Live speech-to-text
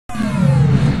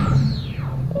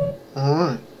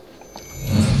Alright.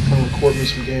 I'm gonna record me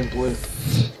some gameplay.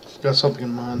 Got something in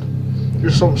mind.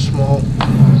 Here's something small.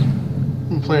 I've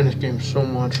been playing this game so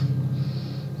much.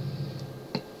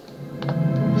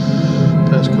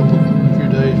 Past few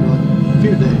days, really.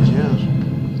 Few days, yes.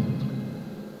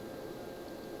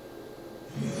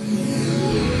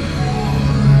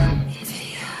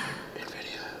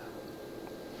 Nvidia.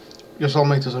 Guess I'll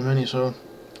make this a Minisode.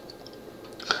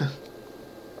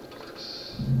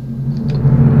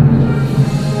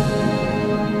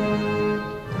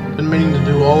 Been meaning to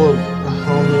do all of.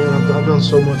 Oh man, I've done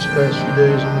so much the past few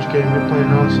days on this game. Been playing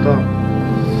non-stop.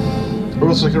 Or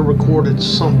else I could have recorded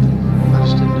something. I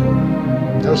just didn't do it.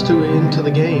 I was too into the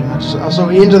game. I was so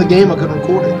into the game I couldn't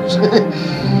record it.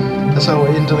 That's how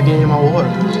into the game I was.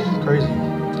 It was crazy.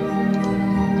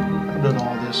 I've done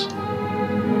all this.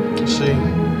 Let's see.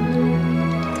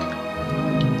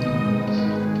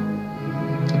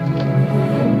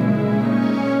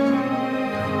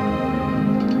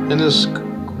 And this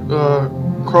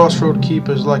Crossroad Keep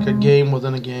is like a game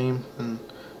within a game, and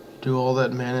do all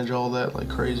that, manage all that like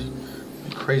crazy,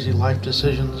 crazy life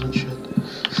decisions and shit.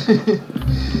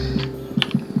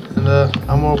 And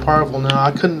I'm more powerful now.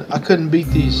 I couldn't beat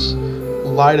these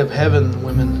light of heaven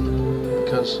women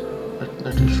because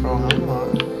they're too strong. I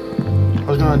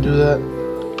was gonna do that,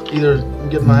 either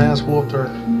get my ass whooped or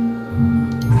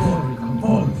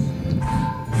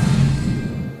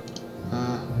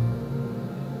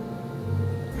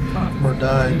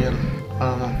die again. I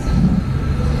don't know.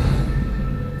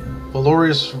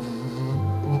 Valorious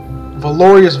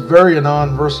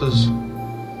Varianon versus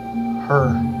her.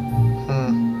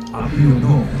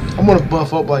 I'm gonna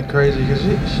buff up like crazy because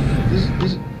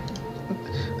these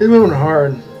women are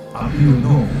hard.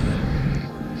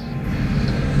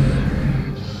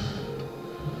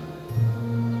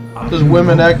 This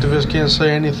women activists can't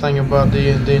say anything about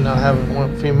D&D not having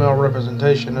one female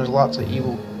representation. There's lots of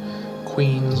evil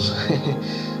queens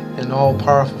and all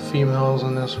powerful females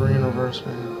in this universe,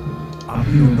 man.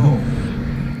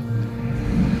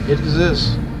 It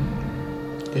exists.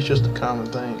 It's just a common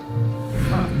thing.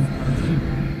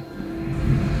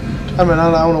 I mean, I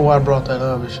don't know why I brought that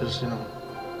up. It's just, you know,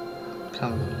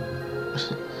 kind of.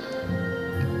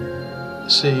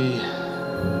 Let's see.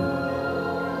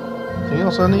 Anything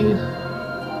else I need?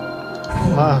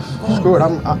 Screw it.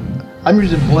 I'm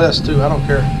using blessed too. I don't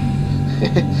care.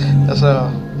 That's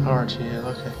how hard she is.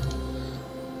 Okay.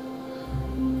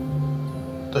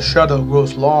 The shadow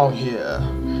grows long here,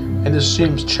 and it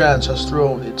seems chance has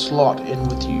thrown its lot in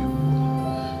with you.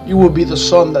 You will be the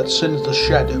sun that sends the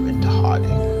shadow into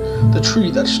hiding, the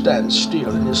tree that stands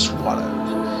still and is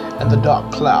swallowed, and the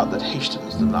dark cloud that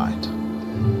hastens the night.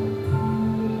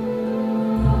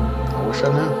 I wish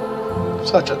I knew.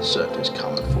 Such uncertainty is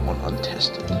common for one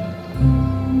untested.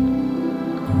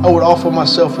 I would offer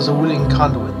myself as a willing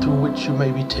conduit through which you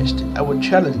may be tested. I would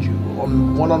challenge you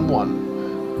on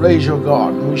one-on-one. Raise your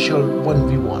guard, and we shall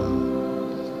 1v1.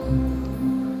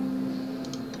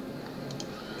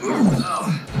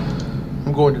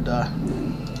 I'm going to die.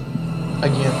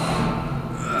 Again.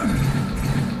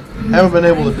 I haven't been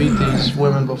able to beat these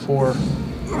women before.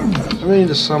 I need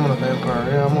to summon a vampire.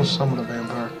 Yeah, I'm going to summon a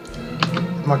vampire.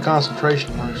 My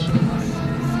concentration works.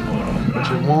 But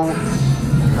it won't.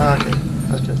 Okay.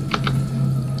 That's good.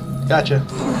 Gotcha.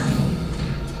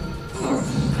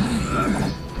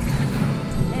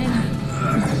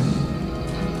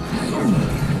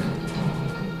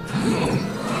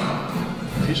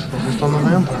 She's focused on the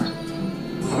vampire.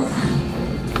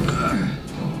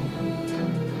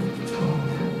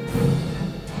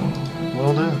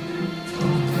 Well done.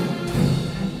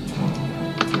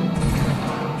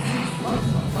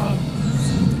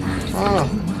 Oh.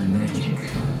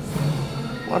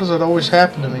 Why does that always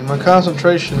happen to me? My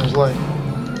concentration is like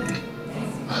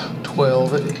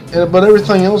 12, but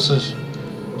everything else is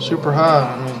super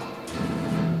high. I mean,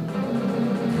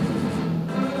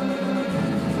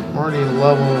 I'm already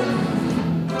level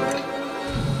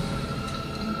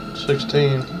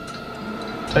 16,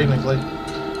 technically.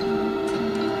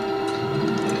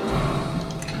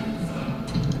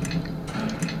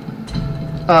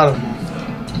 I don't know.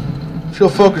 If she'll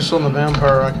focus on the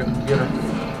vampire, I can get her.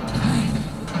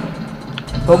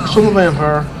 Focus on the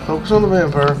vampire. Focus on the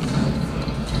vampire.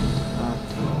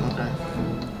 Okay.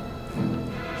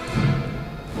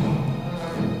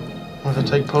 I have to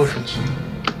take potions.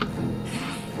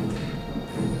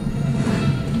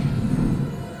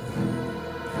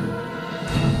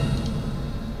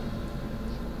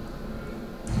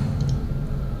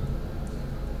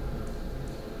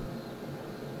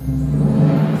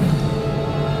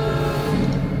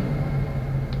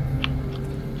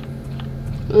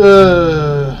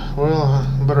 Well,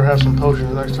 better have some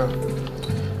potions next time.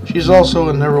 She's also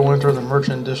in Neverwinter, the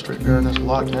merchant district, during this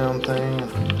lockdown thing.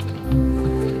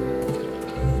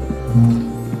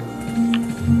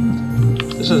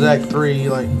 This is Act 3,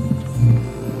 like,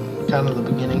 kind of the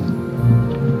beginning,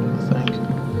 I think.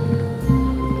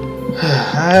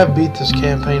 I have beat this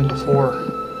campaign before,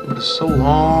 but it's so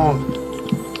long.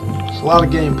 It's a lot of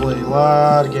gameplay,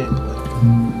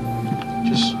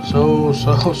 Just so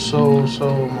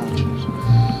much.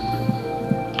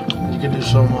 You can do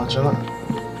so much, and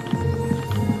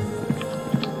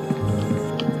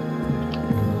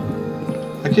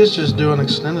I guess just do an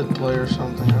extended play or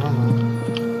something, I don't know.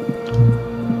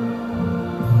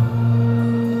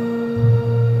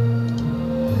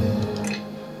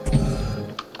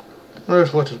 Or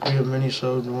just let this be a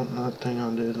minisode, that thing I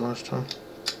did last time.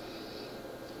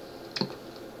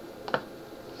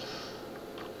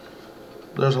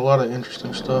 There's a lot of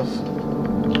interesting stuff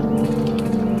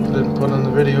I didn't put in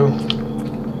the video.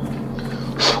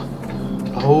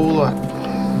 A whole lot.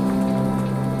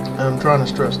 And I'm trying to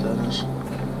stress that is.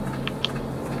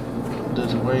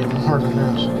 There's way more than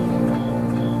this.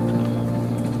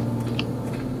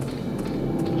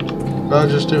 But I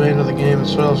was just too into the game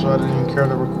itself, so I didn't even care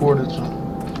to record it. So I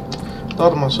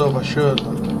thought to myself I should.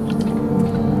 But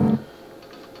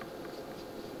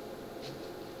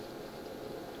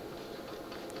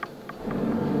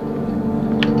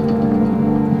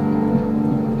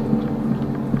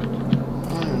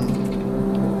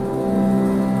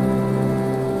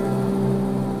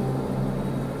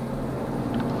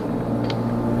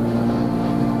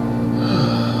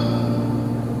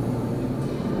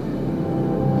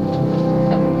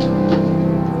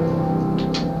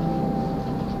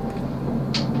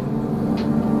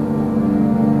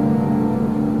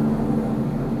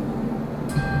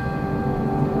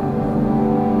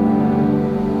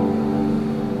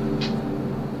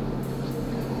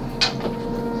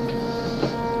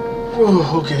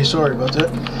oh, okay, sorry about that.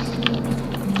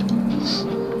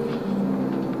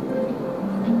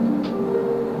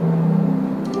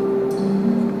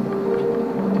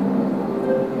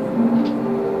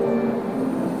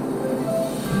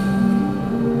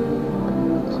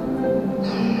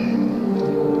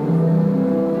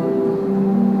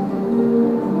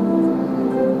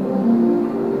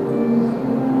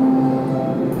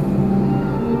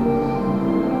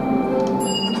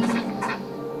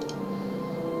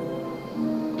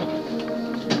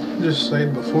 Just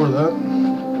saved before that,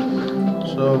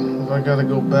 so if I gotta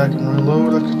go back and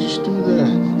reload, I could just do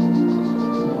that.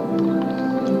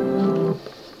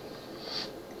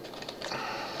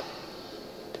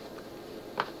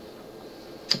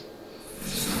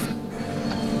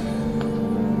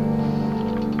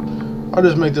 I'll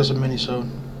just make this a minisode.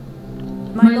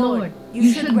 My lord,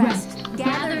 you should rest.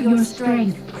 Gather your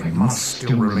strength. I must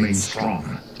still remain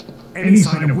strong. Any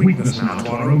sign of weakness now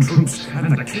to our own troops,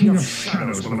 and the King of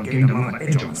Shadows will have gained another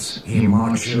edge on us. He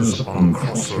marches upon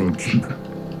Crossroad Keep,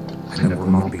 and it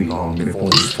will not be long before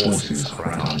his forces are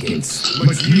at our gates.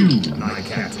 But you, Knight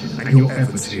Captain, and your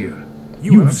efforts here,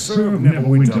 you have served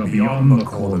Neverwinter beyond the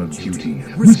call of duty,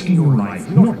 risking your life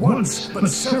not once, but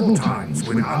several times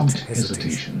without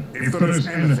hesitation. If there is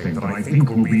anything that I think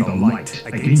will be the light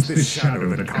against this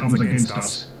shadow that comes against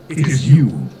us, it is you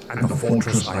and the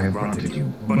fortress I have granted you.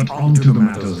 But on to the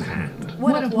matters at hand.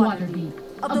 What of Waterdeep?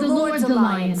 Of the Lord's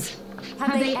Alliance?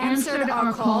 Have they answered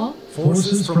our call?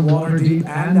 Forces from Waterdeep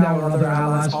and our other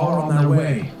allies are on their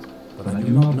way, but I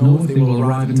do not know if they will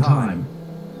arrive in time.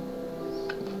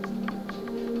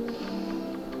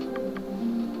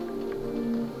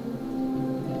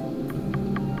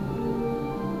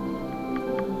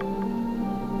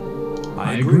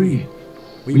 I agree.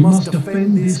 We must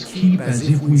defend this keep as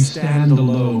if we stand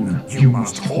alone. You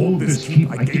must hold this keep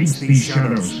against these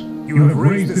shadows. You have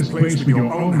raised this place with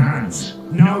your own hands.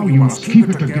 Now you must keep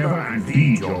it together and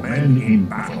lead your men in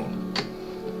battle.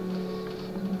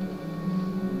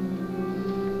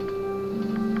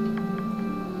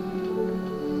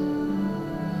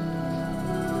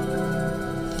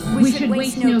 We should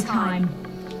waste no time.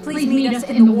 Please meet us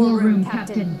in the war room,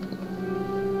 Captain.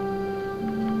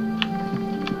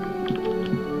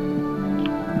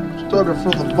 Started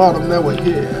from the bottom, now we're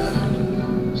here.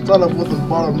 Started from the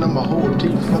bottom, now my whole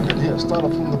team fucking here.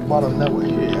 Started from the bottom, now we're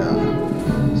here.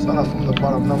 Started from the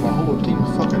bottom, now my whole team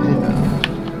fucking here.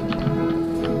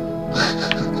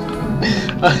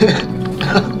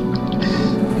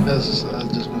 That's I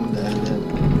just wanted to add that.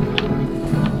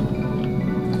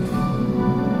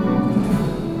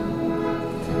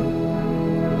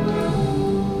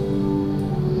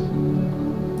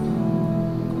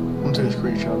 I'm gonna take a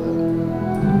screenshot of that.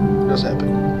 That's epic.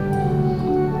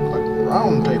 Like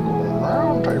round table,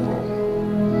 round table.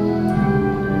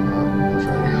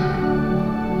 Okay.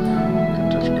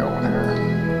 Get this going here.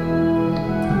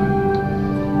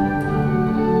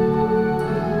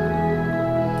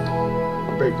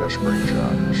 How big that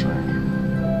screenshot is saying.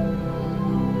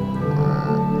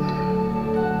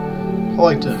 I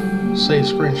like to save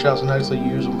screenshots and actually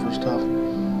use them for stuff.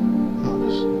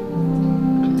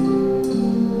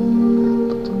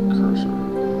 Put the cursor.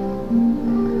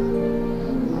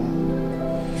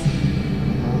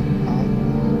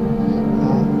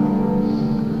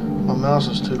 My mouse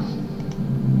is too.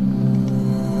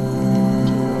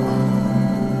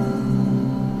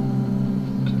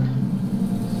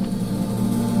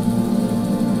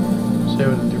 Save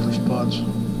it in different spots.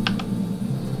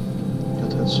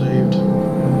 Saved.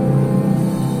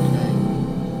 Okay.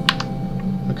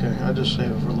 Okay, I just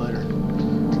save it for later.